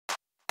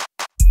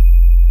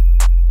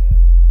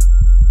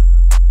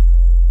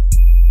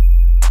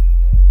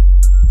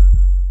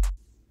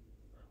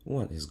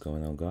What is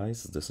going on,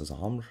 guys? This is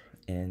Amr,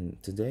 and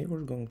today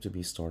we're going to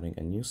be starting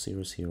a new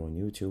series here on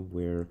YouTube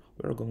where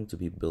we're going to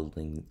be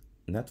building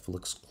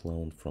Netflix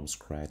clone from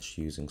scratch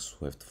using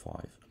Swift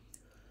 5.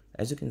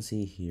 As you can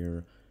see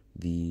here,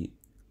 the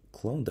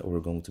clone that we're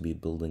going to be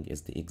building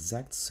is the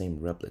exact same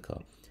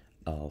replica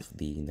of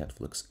the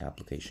Netflix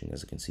application.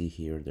 As you can see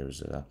here,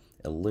 there's a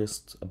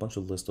bunch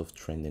of list of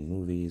trending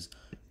movies,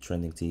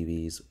 trending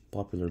TVs,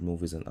 popular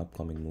movies and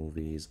upcoming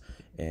movies,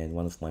 and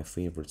one of my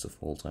favorites of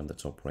all time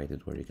that's top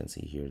rated, where you can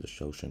see here The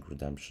Shawshank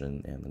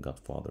Redemption and The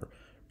Godfather.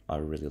 I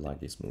really like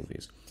these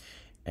movies.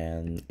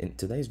 And in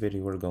today's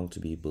video, we're going to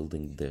be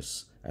building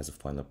this as a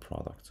final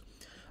product.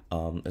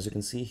 As you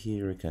can see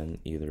here, you can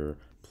either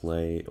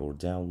play or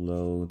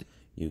download.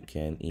 You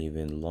can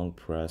even long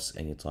press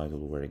any title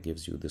where it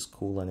gives you this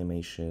cool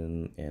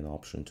animation and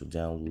option to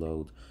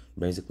download.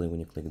 Basically, when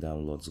you click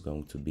download, it's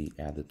going to be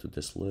added to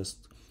this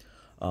list.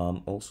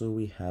 Also,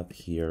 we have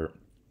here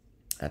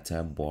a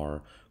tab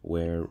bar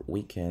where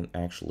we can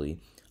actually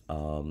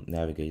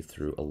navigate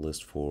through a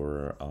list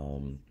for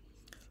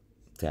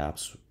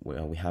tabs.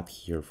 We have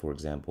here, for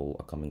example,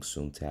 a coming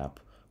soon tab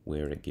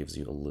where it gives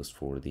you a list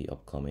for the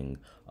upcoming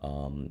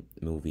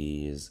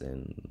movies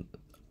and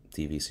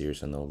TV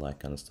series and all that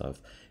kind of stuff.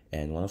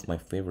 And one of my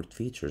favorite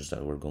features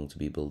that we're going to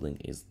be building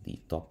is the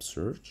top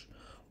search,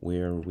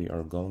 where we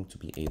are going to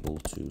be able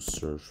to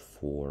search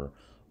for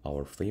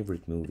our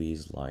favorite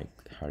movies like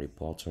Harry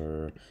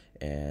Potter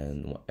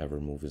and whatever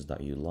movies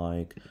that you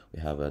like.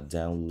 We have a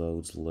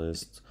downloads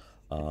list.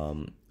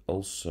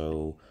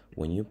 Also,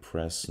 when you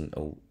press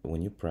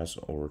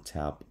or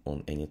tap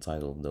on any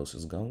title of those,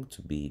 it's going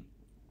to be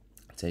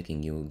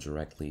taking you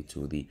directly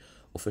to the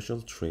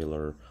official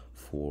trailer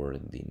for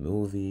the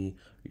movie.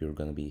 You're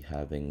going to be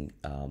having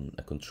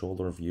a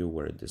controller view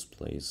where it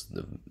displays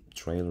the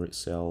trailer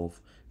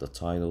itself, the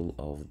title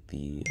of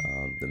the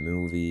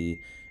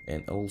movie,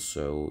 and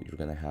also you're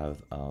going to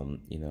have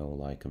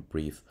like a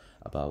brief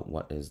about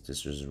what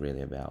this is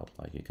really about.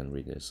 Like, you can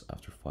read this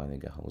after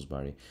finding a house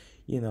party,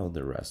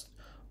 the rest.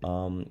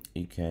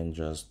 You can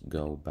just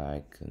go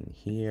back in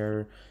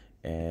here,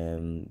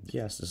 and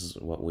yes, this is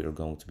what we are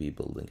going to be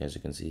building. As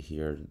you can see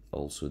here,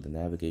 also the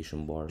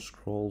navigation bar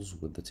scrolls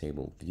with the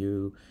table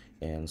view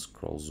and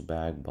scrolls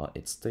back, but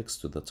it sticks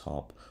to the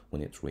top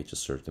when it reaches a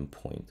certain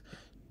point.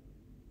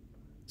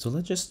 So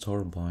let's just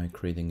start by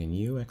creating a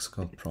new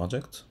Xcode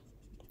project.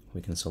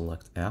 We can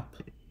select app.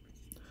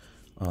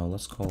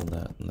 Let's call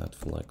that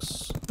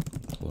Netflix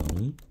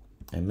clone,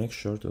 and make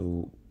sure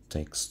to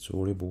take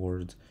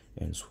storyboard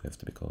and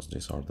Swift, because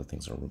these are the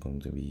things that we're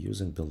going to be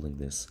using building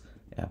this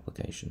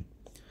application.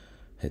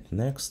 Hit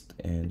next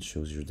and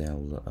choose your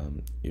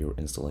your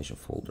installation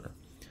folder.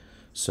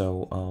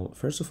 So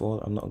first of all,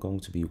 I'm not going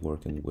to be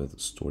working with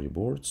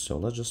storyboards, so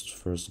let's just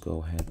first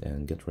go ahead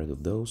and get rid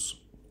of those.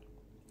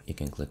 You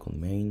can click on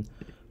main,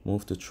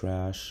 move to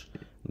trash,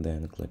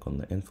 then click on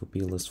the info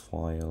plist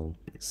file,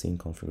 scene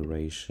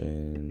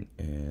configuration,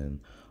 and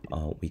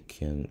we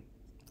can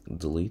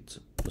delete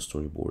the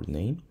storyboard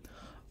name.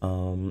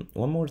 One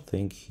more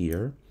thing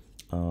here,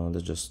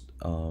 let's just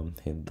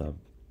hit the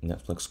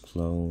Netflix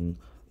clone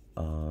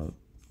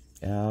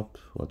app.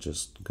 Let's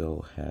just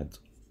go ahead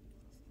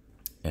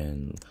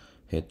and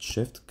hit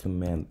Shift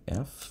Command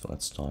F.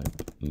 Let's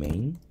type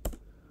main.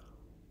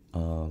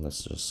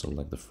 Let's just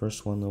select the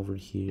first one over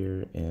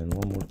here, and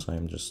one more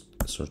time just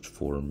search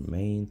for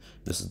main.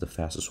 This is the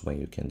fastest way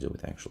you can do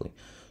it, actually.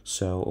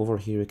 So over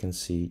here you can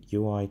see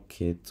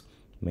UIKit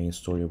main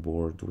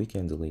storyboard. We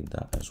can delete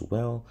that as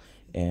well,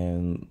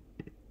 and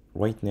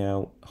right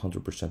now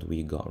 100%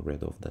 we got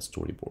rid of the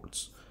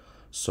storyboards.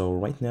 So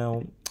right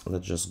now,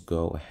 let's just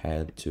go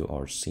ahead to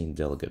our scene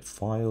delegate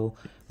file.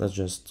 Let's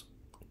just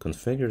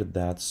configure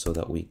that so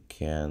that we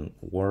can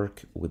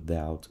work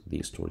without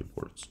these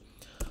storyboards.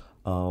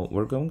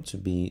 We're going to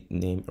be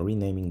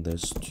renaming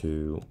this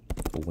to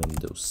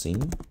window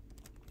scene.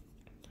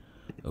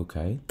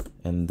 Okay,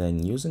 and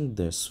then using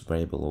this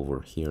variable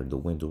over here, the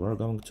window, we're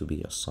going to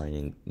be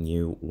assigning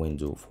new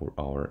window for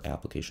our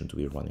application to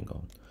be running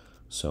on.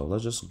 So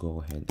let's just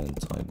go ahead and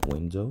type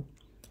window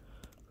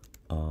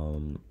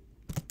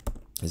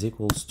is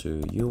equals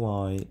to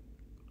UI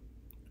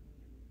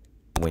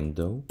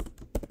window.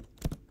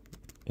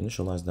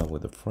 Initialize that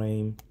with a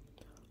frame.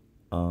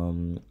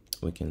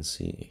 We can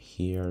see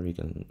here, you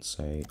can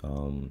say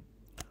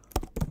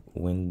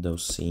window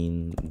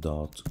scene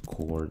dot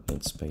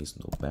coordinate space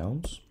dot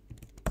bounds.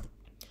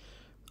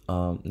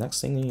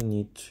 Next thing you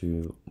need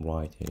to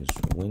write is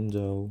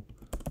window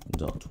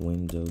dot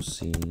window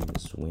scene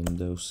is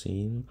window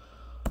scene.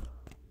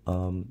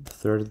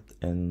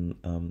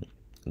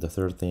 The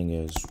third thing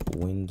is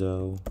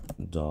window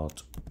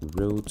dot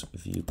root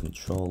view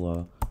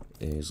controller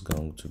is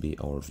going to be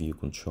our view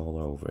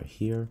controller over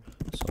here.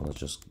 So let's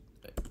just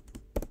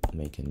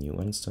make a new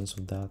instance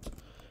of that.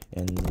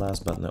 And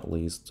last but not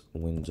least,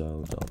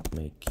 window dot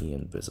make key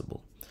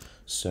invisible.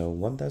 So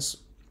what this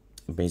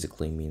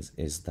basically means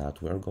is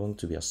that we are going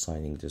to be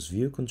assigning this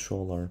view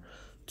controller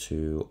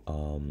to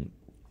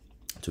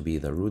be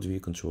the root view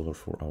controller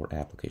for our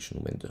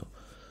application window.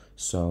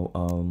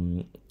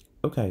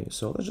 Okay,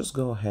 so let's just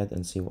go ahead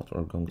and see what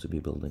we're going to be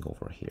building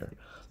over here.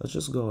 Let's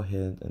just go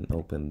ahead and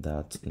open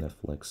that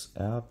Netflix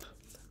app.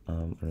 I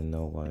don't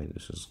know why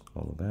this is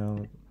all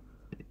about.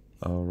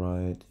 All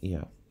right,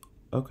 yeah,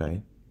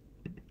 okay.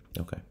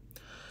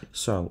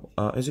 So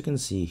as you can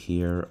see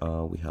here,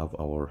 we have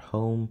our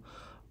home.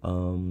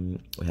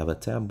 We have a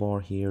tab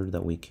bar here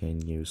that we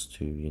can use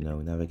to,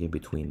 navigate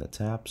between the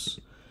tabs.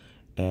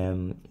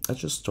 And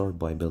let's just start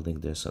by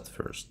building this at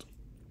first.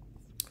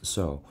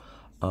 So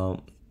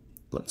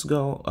let's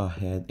go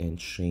ahead and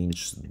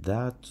change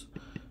that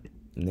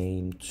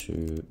name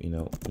to,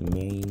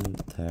 main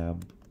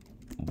tab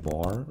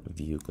bar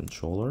view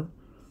controller,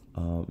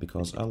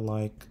 because I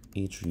like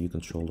each view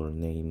controller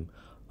name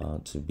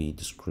to be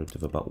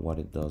descriptive about what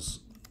it does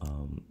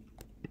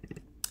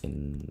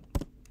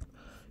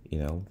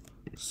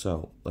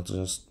so let's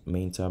just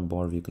main tab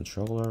bar view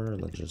controller.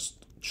 Let's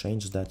just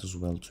change that as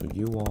well to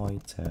UI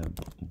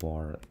tab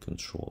bar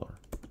controller.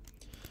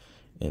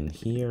 And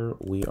here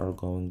we are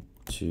going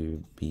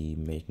to be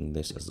making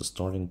this as the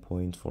starting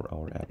point for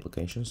our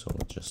application. So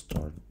let's just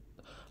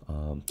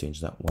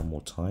change that one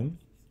more time.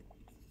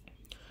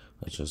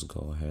 Let's just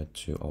go ahead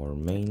to our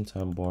main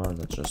tab bar.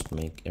 Let's just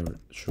make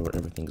sure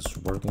everything is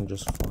working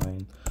just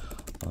fine.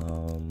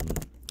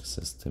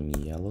 System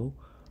yellow.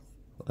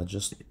 Let's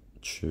just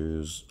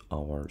choose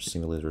our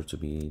simulator to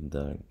be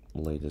the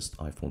latest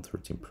iPhone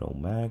 13 Pro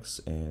Max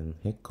and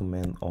hit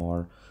Command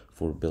R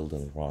for build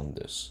and run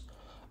this.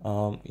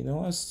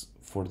 As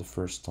for the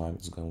first time,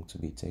 it's going to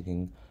be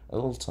taking a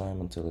little time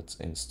until it's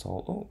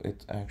installed. Oh,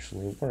 it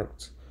actually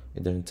worked.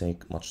 It didn't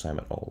take much time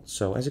at all.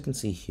 So as you can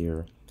see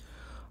here,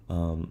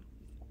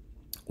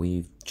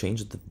 we've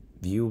changed the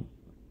view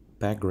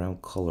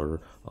background color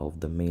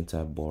of the main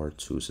tab bar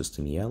to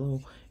system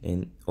yellow,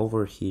 and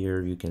over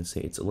here you can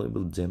see it's a little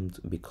bit dimmed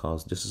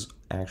because this is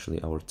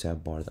actually our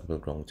tab bar that we're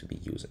going to be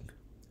using.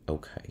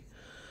 Okay,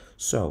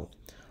 so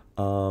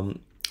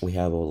we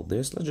have all of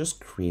this. Let's just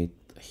create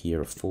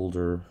here a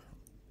folder.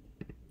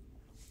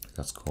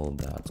 Let's call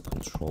that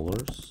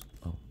controllers.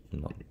 Oh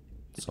no,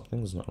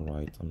 something's not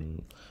right.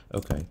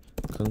 Okay,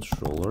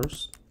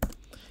 controllers,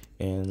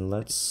 and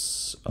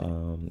let's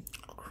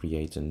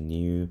create a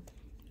new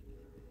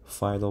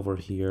file over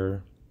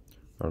here.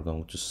 We're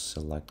going to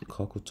select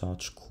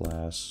CocoaTouch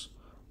class,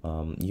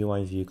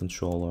 UI view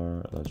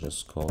controller. Let's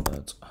just call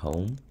that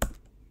home.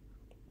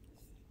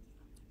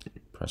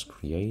 Press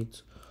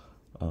create.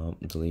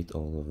 Delete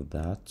all of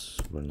that.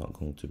 We're not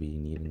going to be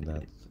needing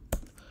that.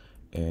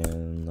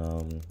 And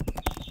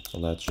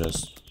let's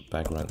just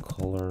background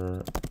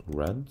color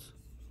red.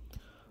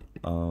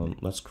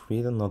 Let's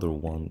create another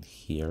one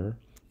here.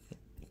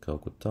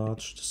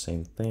 CocoaTouch, the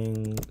same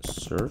thing,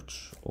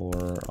 search,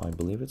 or I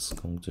believe it's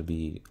going to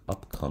be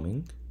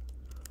upcoming,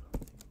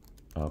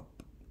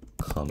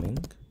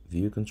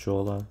 view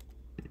controller.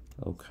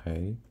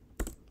 Okay,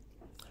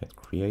 hit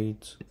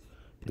create,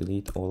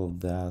 delete all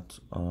of that.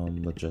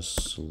 Let's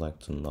just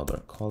select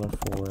another color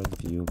for it.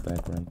 View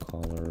background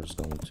color is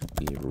going to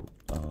be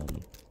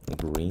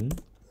green.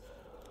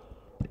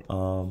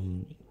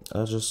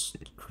 Let's just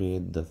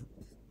create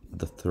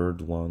the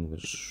third one,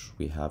 which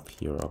we have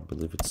here. I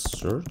believe it's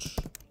search,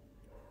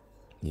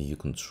 view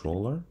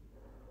controller.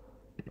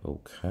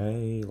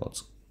 Okay,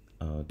 let's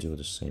do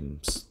the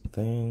same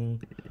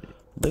thing.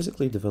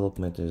 Basically,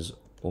 development is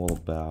all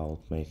about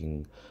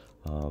making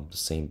the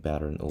same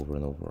pattern over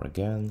and over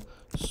again.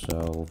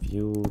 So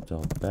view the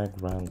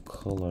background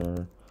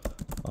color,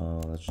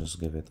 let's just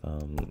give it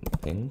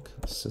pink,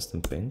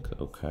 system pink.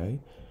 Okay,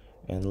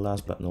 and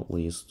last but not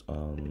least,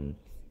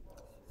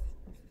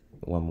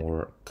 one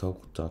more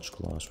CocoaTouch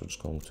class, which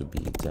is going to be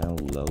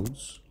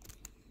downloads.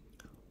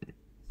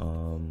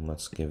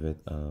 Let's give it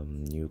a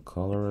new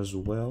color as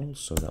well,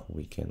 so that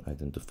we can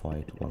identify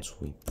it once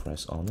we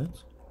press on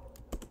it.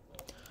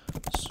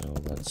 So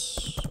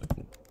let's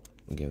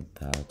give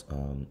that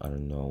I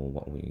don't know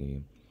what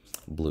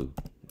blue.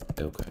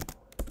 Okay,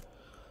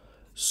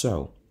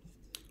 so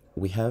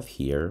we have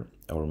here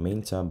our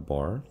main tab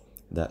bar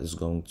that is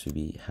going to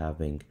be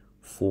having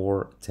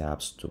 4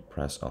 tabs to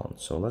press on.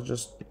 So let's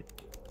just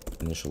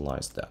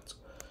initialize that.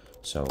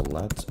 So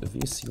let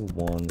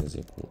vc1 is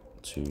equal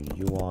to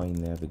UI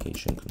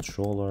navigation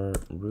controller,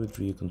 root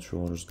view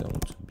controller is going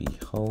to be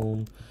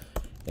home,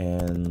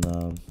 and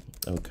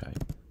okay,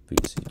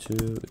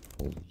 vc2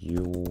 equal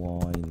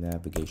UI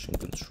navigation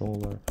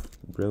controller,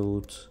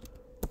 root,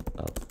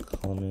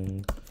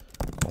 upcoming,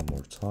 one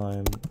more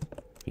time,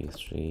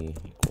 v3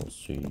 equals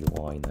to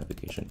UI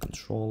navigation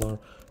controller.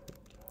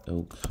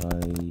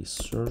 Okay,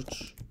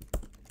 search,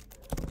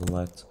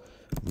 let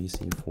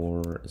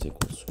vc4 is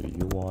equal to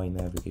UI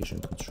navigation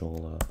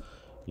controller.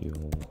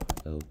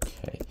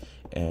 Okay,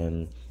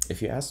 and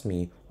if you ask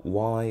me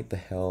why the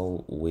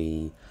hell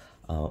we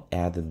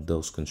added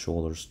those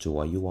controllers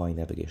to a UI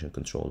navigation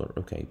controller,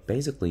 okay,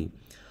 basically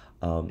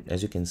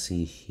as you can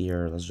see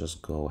here, let's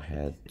just go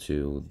ahead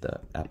to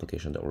the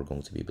application that we're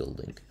going to be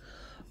building.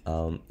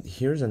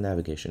 Here's a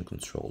navigation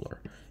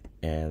controller,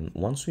 and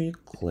once we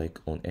click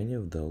on any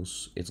of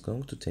those, it's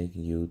going to take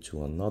you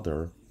to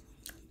another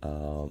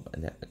a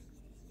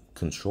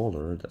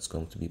controller that's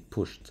going to be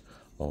pushed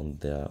on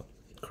the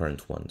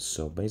current one.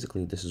 So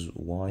basically this is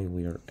why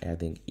we are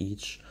adding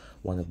each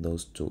one of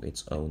those to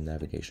its own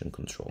navigation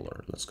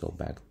controller. Let's go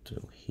back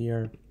to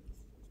here.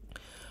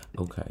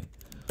 Okay,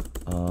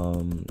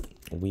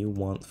 we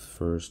want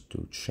first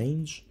to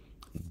change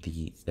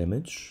the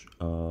image,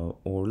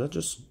 or let's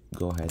just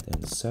go ahead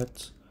and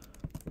set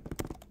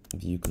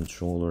view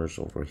controllers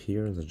over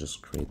here. Let's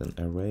just create an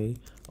array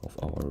of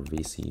our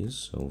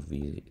VCs, so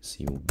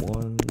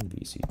VC1,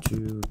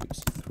 VC2,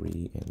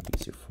 VC3, and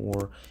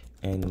VC4,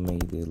 and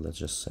maybe let's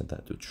just set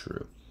that to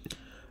true.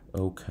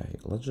 Okay,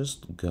 let's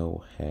just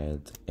go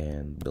ahead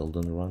and build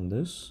and run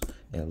this,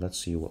 and let's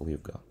see what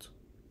we've got.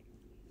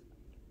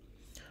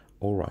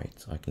 All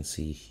right, I can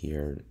see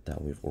here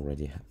that we've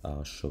already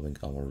showing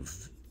our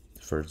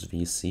first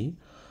VC.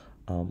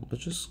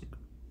 Let's just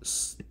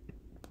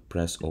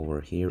press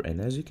over here,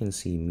 and as you can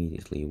see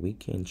immediately, we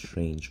can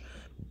change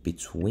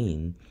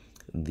between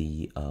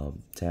the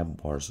tab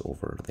bars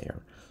over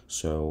there.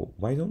 So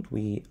why don't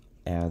we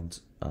add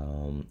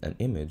an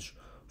image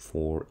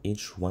for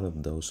each one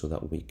of those so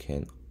that we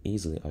can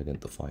easily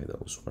identify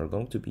those. We're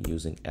going to be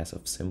using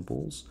SF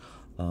Symbols.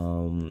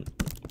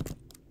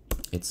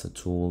 It's a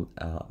tool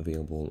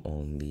available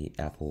on the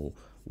Apple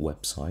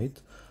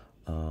website.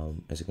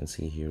 As you can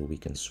see here, we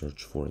can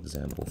search, for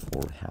example,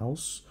 for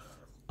house.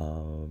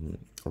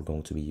 We're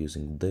going to be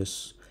using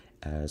this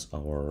as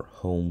our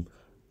home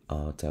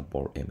tab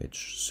bar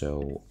image.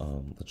 So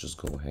let's just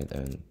go ahead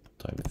and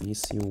type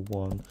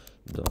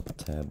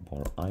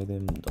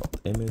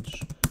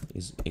vc1.tabBarItem.image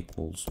is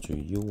equals to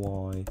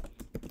UI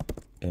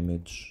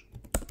image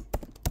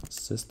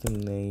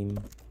system name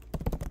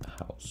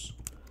house.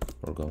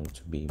 We're going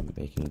to be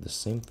making the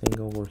same thing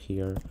over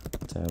here,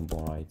 tab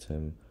bar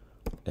item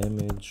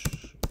image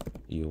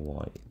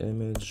UI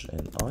image,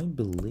 and I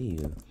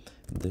believe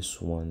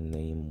this one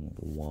name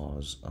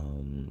was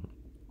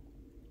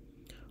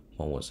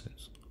what was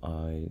it?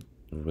 I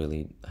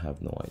really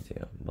have no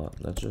idea, but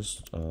let's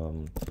just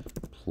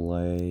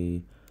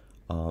play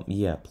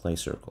play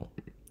circle.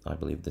 I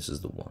believe this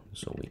is the one.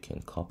 So we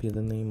can copy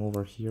the name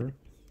over here,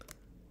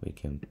 we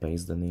can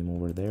paste the name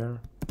over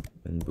there,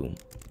 and boom,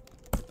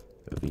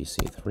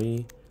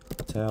 vc3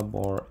 tab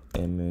bar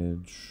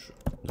image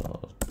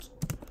dot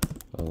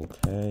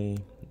okay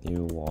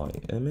UI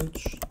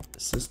image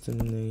system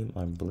name.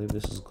 I believe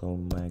this is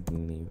called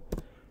magnifying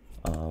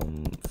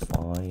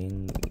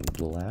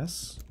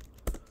glass.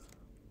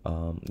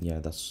 Yeah,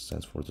 that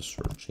stands for the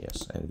search,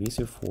 yes. And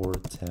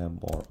vc4 tab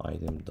bar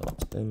item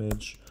dot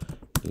image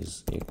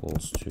is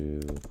equals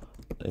to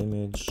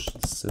image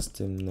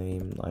system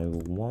name. I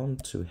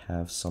want to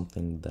have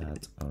something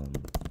that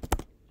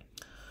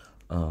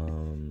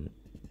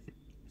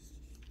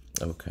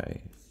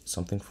okay,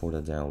 something for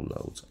the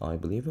downloads. I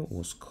believe it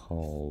was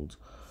called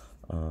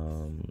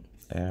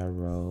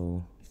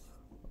arrow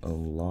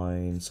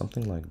online,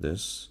 something like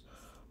this.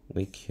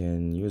 We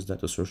can use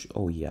that to search.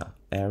 Oh yeah,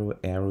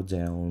 arrow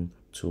down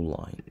to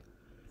line.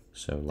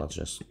 So let's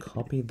just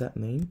copy that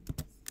name.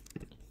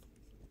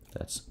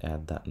 Let's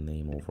add that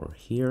name over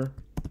here,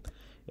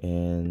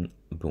 and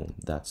boom,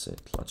 that's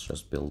it. Let's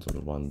just build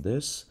and run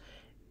this,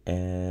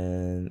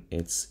 and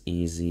it's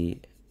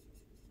easy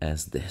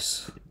as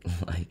this.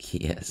 Like,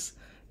 yes,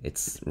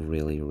 it's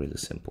really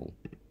simple,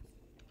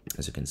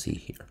 as you can see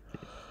here.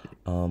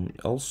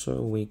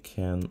 Also we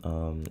can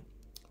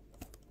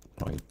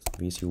write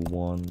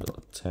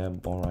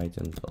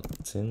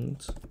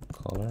vc1.tabBarItem.tint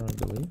color, I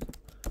believe.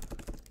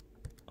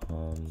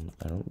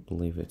 I don't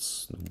believe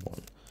it's the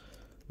one.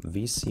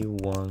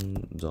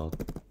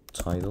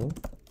 vc1.title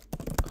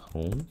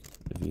home,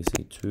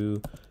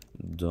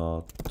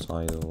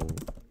 vc2.title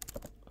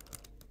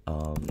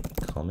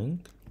coming,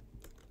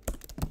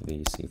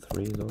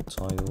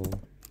 vc3.title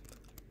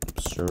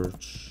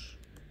search.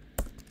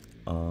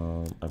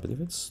 I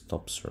believe it's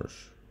stop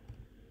search.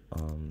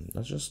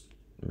 Let's just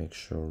make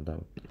sure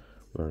that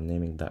we're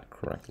naming that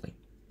correctly.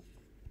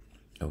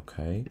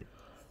 Okay.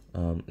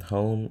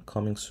 Home,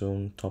 coming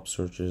soon, top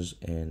searches,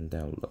 and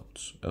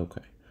downloads.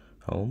 Okay.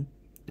 Home,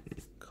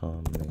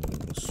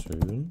 coming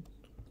soon,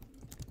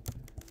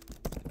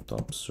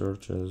 top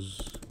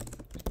searches,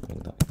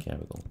 make that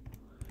capital,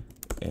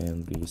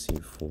 and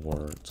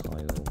vc4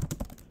 title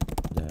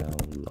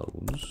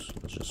downloads.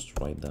 Let's just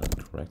write that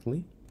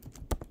correctly.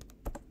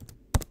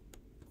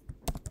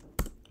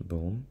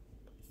 Boom,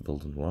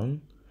 build and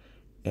run,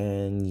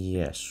 and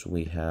yes,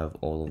 we have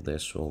all of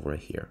this over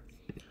here.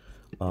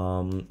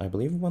 I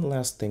believe one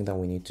last thing that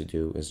we need to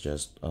do is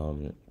just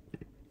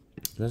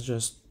let's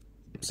just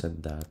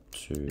set that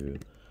to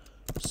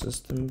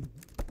system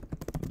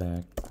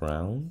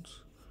background.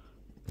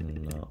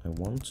 Now I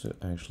want to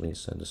actually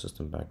set the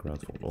system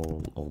background for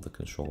all of the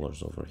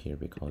controllers over here,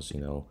 because you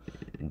know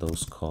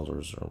those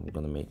colors are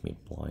gonna make me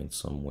blind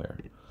somewhere.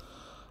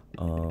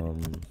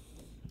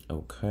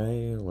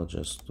 Okay, let's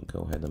just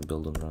go ahead and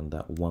build and run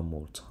that one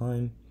more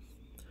time.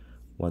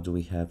 What do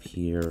we have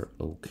here?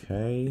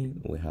 Okay,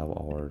 we have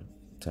our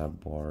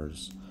tab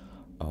bars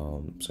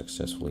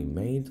successfully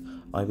made.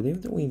 I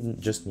believe that we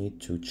just need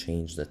to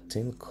change the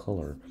tint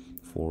color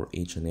for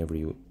each and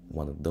every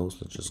one of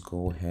those. Let's just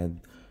go ahead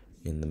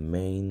in the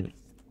main.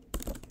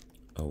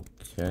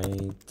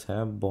 Okay,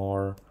 tab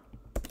bar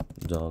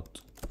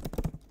dot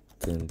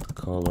tint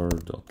color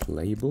dot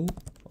label.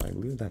 I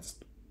believe that's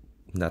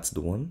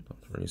the one. I'm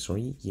really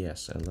sorry.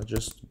 Yes, and let's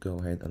just go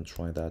ahead and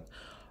try that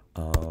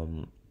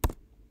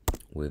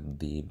with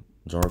the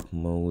dark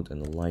mode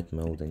and the light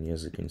mode, and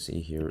as you can see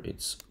here,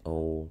 it's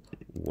all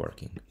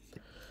working.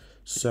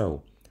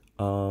 So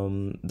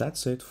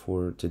that's it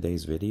for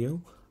today's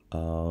video.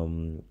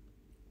 In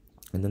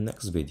the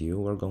next video,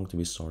 we're going to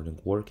be starting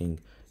working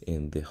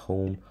in the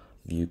home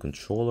view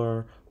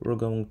controller. We're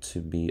going to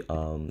be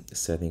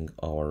setting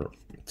our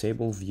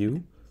table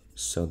view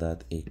so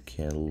that it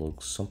can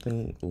look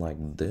something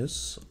like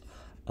this.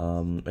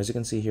 As you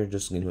can see here,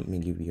 just let me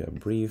give you a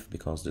brief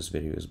because this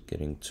video is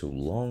getting too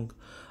long.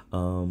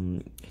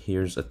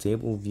 Here's a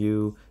table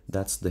view.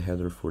 That's the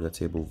header for the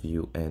table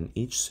view, and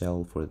each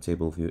cell for the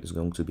table view is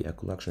going to be a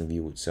collection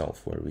view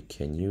itself, where we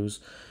can use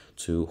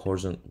to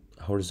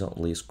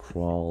horizontally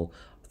scroll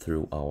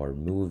through our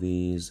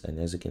movies. And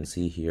as you can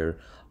see here,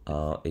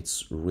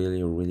 it's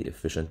really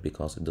efficient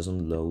because it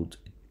doesn't load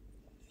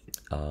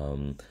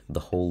the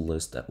whole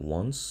list at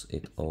once.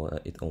 It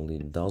only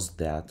does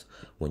that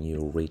when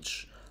you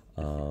reach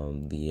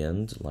the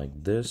end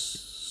like this.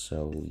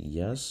 So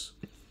yes,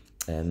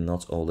 and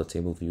not all the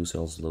table view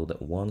cells load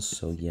at once.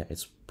 So yeah,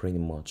 it's pretty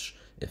much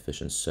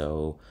efficient.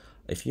 So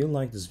if you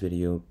like this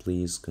video,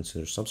 please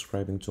consider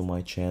subscribing to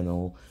my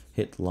channel,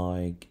 hit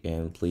like,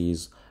 and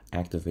please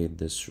activate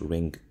this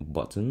ring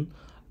button.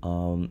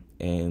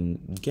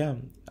 And yeah,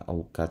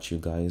 I'll catch you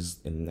guys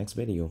in the next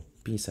video.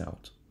 Peace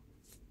out.